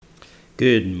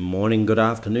Good morning, good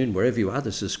afternoon, wherever you are.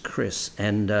 This is Chris.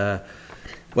 And,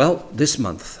 this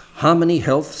month, harmony,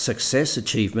 health, success,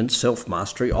 achievement,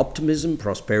 self-mastery, optimism,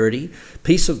 prosperity,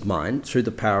 peace of mind through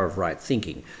the power of right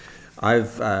thinking.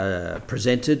 I've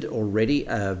presented already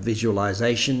a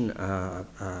visualization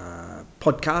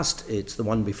podcast. It's the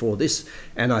one before this,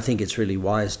 and I think it's really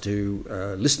wise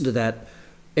to listen to that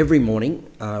every morning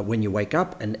when you wake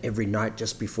up and every night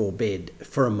just before bed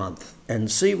for a month and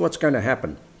see what's going to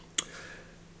happen.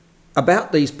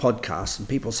 About these podcasts, and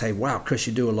people say, wow, Chris,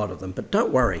 you do a lot of them, but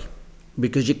don't worry,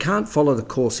 because you can't follow the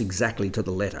course exactly to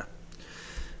the letter.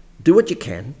 Do what you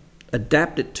can,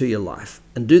 adapt it to your life,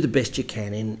 and do the best you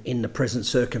can in the present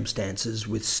circumstances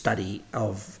with study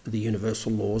of the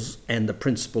universal laws and the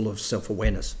principle of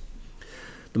self-awareness.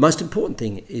 The most important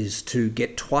thing is to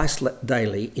get twice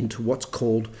daily into what's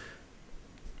called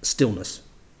stillness,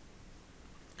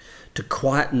 to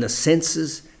quieten the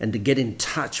senses and to get in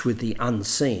touch with the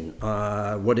unseen,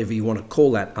 whatever you want to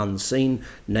call that unseen,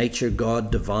 nature, God,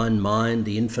 divine mind,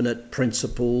 the infinite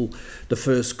principle, the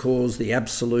first cause, the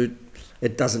absolute.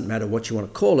 It doesn't matter what you want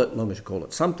to call it, as long as you call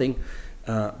it something,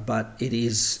 but it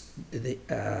is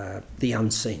the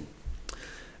unseen.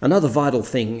 Another vital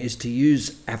thing is to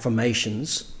use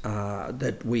affirmations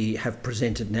that we have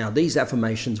presented now. These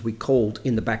affirmations we called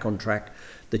in the Back on Track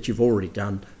that you've already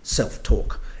done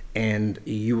self-talk. And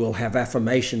you will have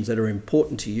affirmations that are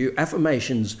important to you.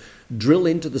 Affirmations drill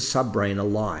into the subbrain a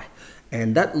lie,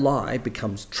 and that lie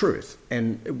becomes truth.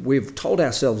 And we've told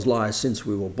ourselves lies since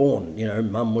we were born. You know,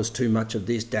 mum was too much of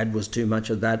this, dad was too much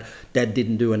of that, dad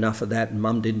didn't do enough of that, and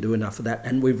mum didn't do enough of that.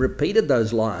 And we've repeated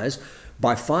those lies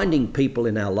by finding people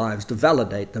in our lives to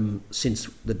validate them since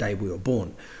the day we were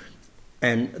born.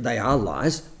 And they are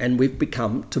lies, and we've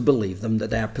become to believe them,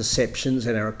 that our perceptions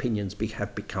and our opinions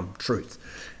have become truth.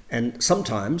 And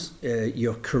sometimes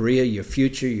your career, your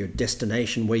future, your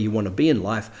destination, where you want to be in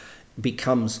life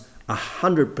becomes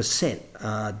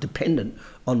 100% dependent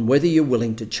on whether you're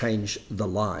willing to change the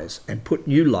lies and put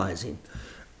new lies in.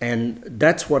 And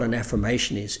that's what an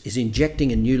affirmation is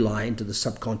injecting a new lie into the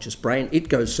subconscious brain. It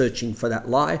goes searching for that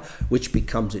lie, which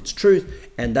becomes its truth,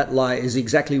 and that lie is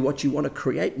exactly what you want to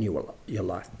create in your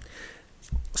life.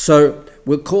 So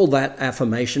we'll call that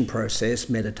affirmation process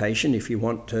meditation, if you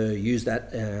want to use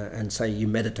that and say you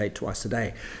meditate twice a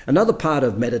day. Another part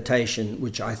of meditation,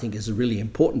 which I think is a really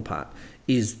important part,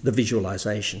 is the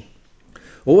visualization.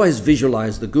 Always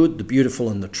visualize the good, the beautiful,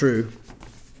 and the true,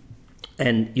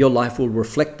 and your life will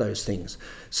reflect those things.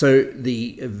 So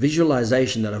the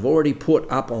visualization that I've already put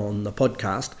up on the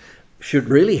podcast should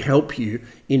really help you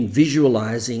in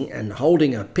visualizing and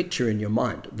holding a picture in your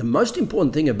mind. The most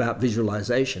important thing about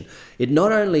visualization, it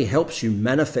not only helps you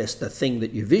manifest the thing that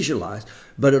you visualize,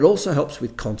 but it also helps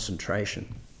with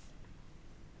concentration.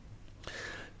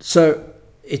 So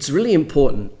it's really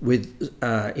important with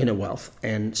inner wealth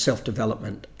and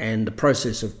self-development and the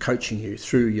process of coaching you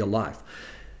through your life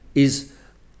is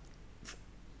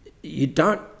you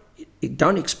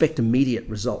don't expect immediate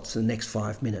results in the next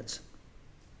 5 minutes.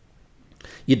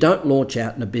 You don't launch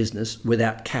out in a business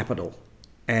without capital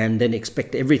and then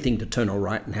expect everything to turn all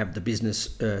right and have the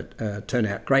business turn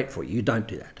out great for you. You don't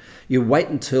do that. You wait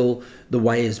until the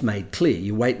way is made clear.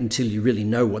 You wait until you really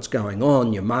know what's going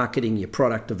on, your marketing, your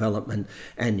product development,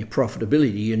 and your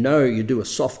profitability. You do a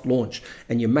soft launch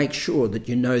and you make sure that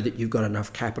you know that you've got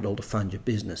enough capital to fund your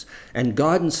business. And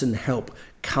guidance and help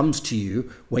comes to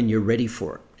you when you're ready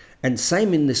for it. And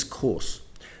same in this course.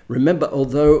 Remember,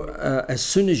 although as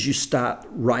soon as you start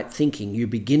right thinking, you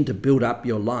begin to build up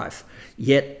your life,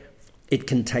 yet it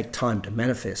can take time to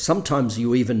manifest. Sometimes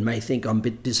you even may think, I'm a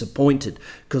bit disappointed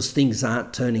because things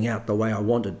aren't turning out the way I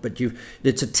wanted, but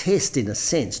it's a test in a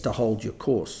sense to hold your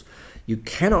course. You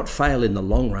cannot fail in the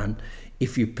long run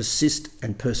if you persist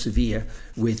and persevere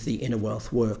with the inner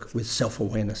wealth work, with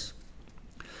self-awareness.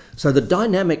 So the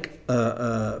dynamic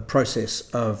process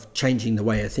of changing the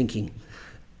way of thinking,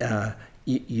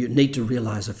 you need to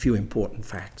realize a few important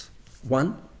facts.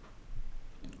 One,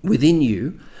 within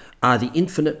you are the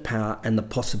infinite power and the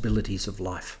possibilities of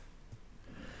life.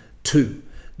 Two,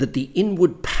 that the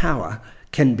inward power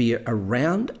can be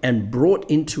around and brought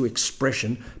into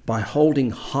expression by holding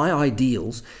high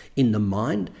ideals in the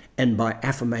mind and by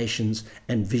affirmations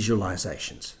and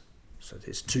visualizations. So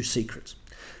there's 2 secrets.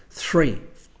 3,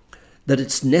 that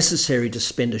it's necessary to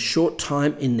spend a short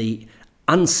time in the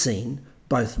unseen,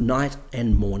 both night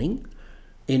and morning,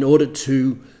 in order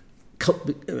to,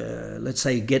 let's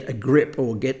say, get a grip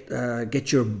or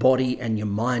get your body and your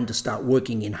mind to start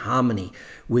working in harmony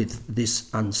with this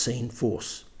unseen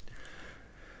force.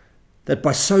 That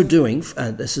by so doing,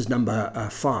 this is number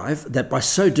 5, that by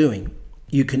so doing,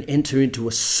 you can enter into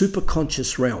a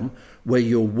superconscious realm where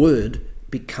your word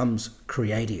becomes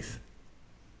creative.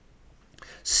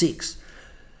 6,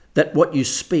 that what you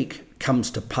speak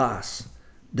comes to pass,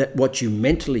 that what you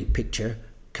mentally picture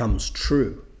comes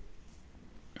true.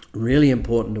 Really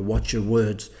important to watch your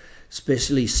words,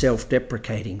 especially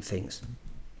self-deprecating things.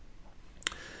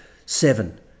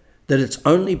 7, that it's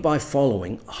only by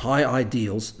following high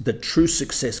ideals that true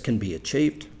success can be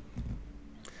achieved.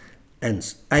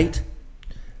 And 8,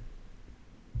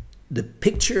 the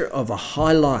picture of a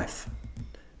high life,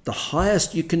 the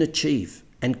highest you can achieve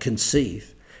and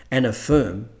conceive and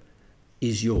affirm,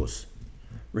 is yours.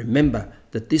 Remember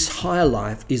that this higher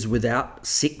life is without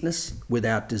sickness,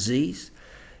 without disease.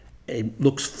 It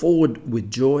looks forward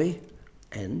with joy,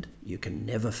 and you can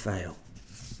never fail.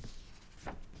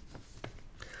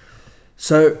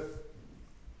 So,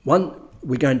 one,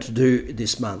 we're going to do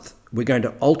this month, we're going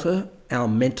to alter our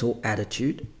mental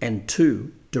attitude, and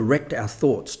 2, direct our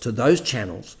thoughts to those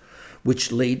channels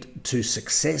which lead to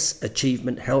success,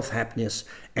 achievement, health, happiness,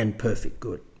 and perfect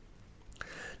good.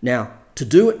 Now, to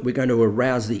do it, we're going to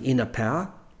arouse the inner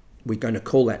power. We're going to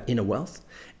call that inner wealth.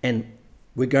 And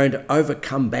we're going to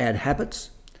overcome bad habits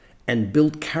and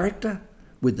build character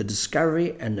with the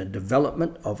discovery and the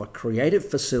development of a creative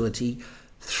facility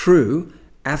through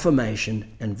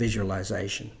affirmation and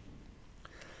visualization.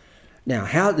 Now,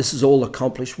 how this is all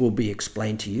accomplished will be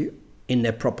explained to you in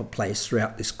their proper place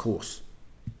throughout this course.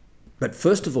 But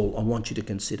first of all, I want you to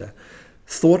consider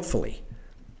thoughtfully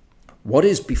what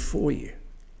is before you.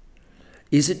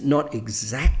 Is it not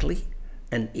exactly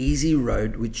an easy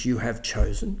road which you have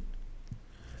chosen?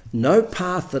 No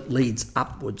path that leads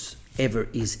upwards ever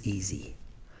is easy.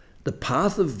 The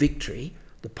path of victory,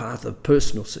 the path of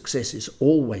personal success, is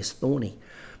always thorny.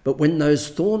 But when those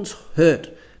thorns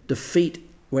hurt, defeat,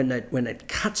 when it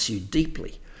cuts you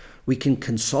deeply, we can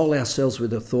console ourselves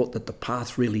with the thought that the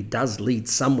path really does lead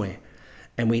somewhere.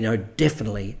 And we know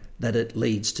definitely that it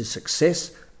leads to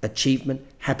success, achievement,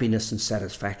 happiness, and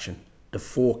satisfaction, the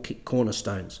 4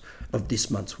 cornerstones of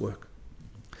this month's work.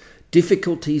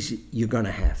 Difficulties you're going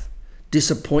to have,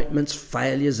 disappointments,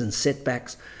 failures, and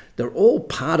setbacks, they're all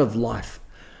part of life.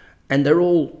 And they're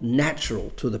all natural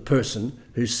to the person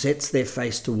who sets their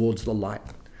face towards the light.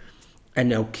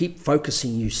 And they'll keep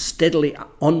focusing you steadily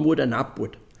onward and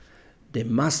upward. There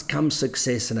must come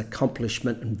success and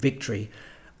accomplishment and victory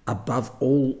above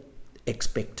all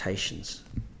expectations.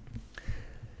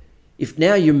 If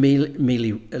now you're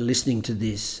merely listening to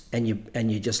this and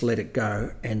you just let it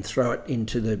go and throw it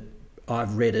into the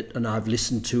I've read it and I've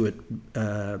listened to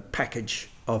it package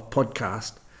of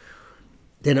podcast,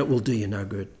 then it will do you no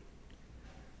good.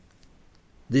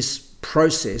 This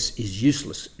process is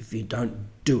useless if you don't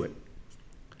do it.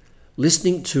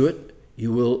 Listening to it, it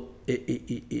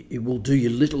will do you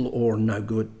little or no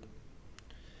good.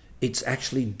 It's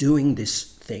actually doing this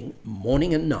thing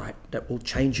morning and night that will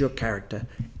change your character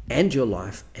and your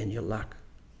life and your luck.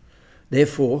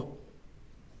 Therefore,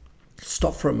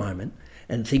 stop for a moment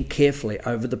and think carefully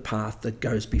over the path that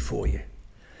goes before you.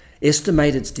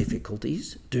 Estimate its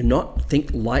difficulties. Do not think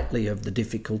lightly of the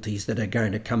difficulties that are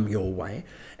going to come your way,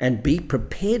 and be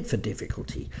prepared for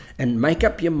difficulty and make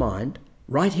up your mind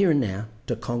right here and now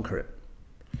to conquer it.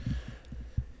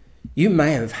 You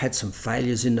may have had some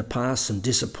failures in the past, some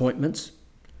disappointments,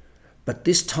 but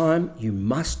this time you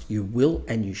must, you will,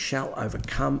 and you shall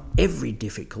overcome every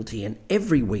difficulty and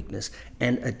every weakness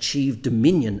and achieve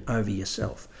dominion over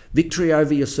yourself, victory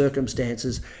over your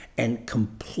circumstances, and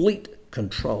complete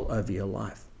control over your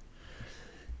life.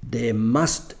 There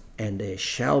must and there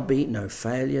shall be no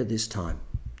failure this time.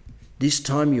 This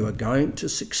time you are going to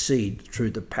succeed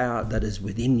through the power that is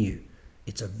within you.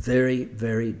 It's a very,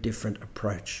 very different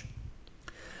approach.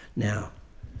 Now,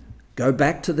 go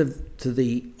back to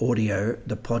the audio,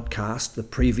 the podcast, the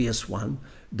previous one,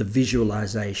 the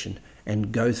visualization,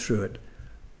 and go through it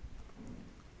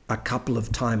a couple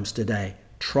of times today.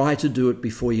 Try to do it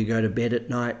before you go to bed at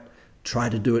night. Try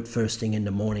to do it first thing in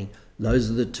the morning.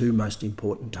 Those are the 2 most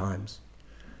important times.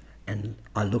 And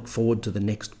I look forward to the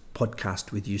next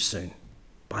podcast with you soon.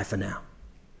 Bye for now.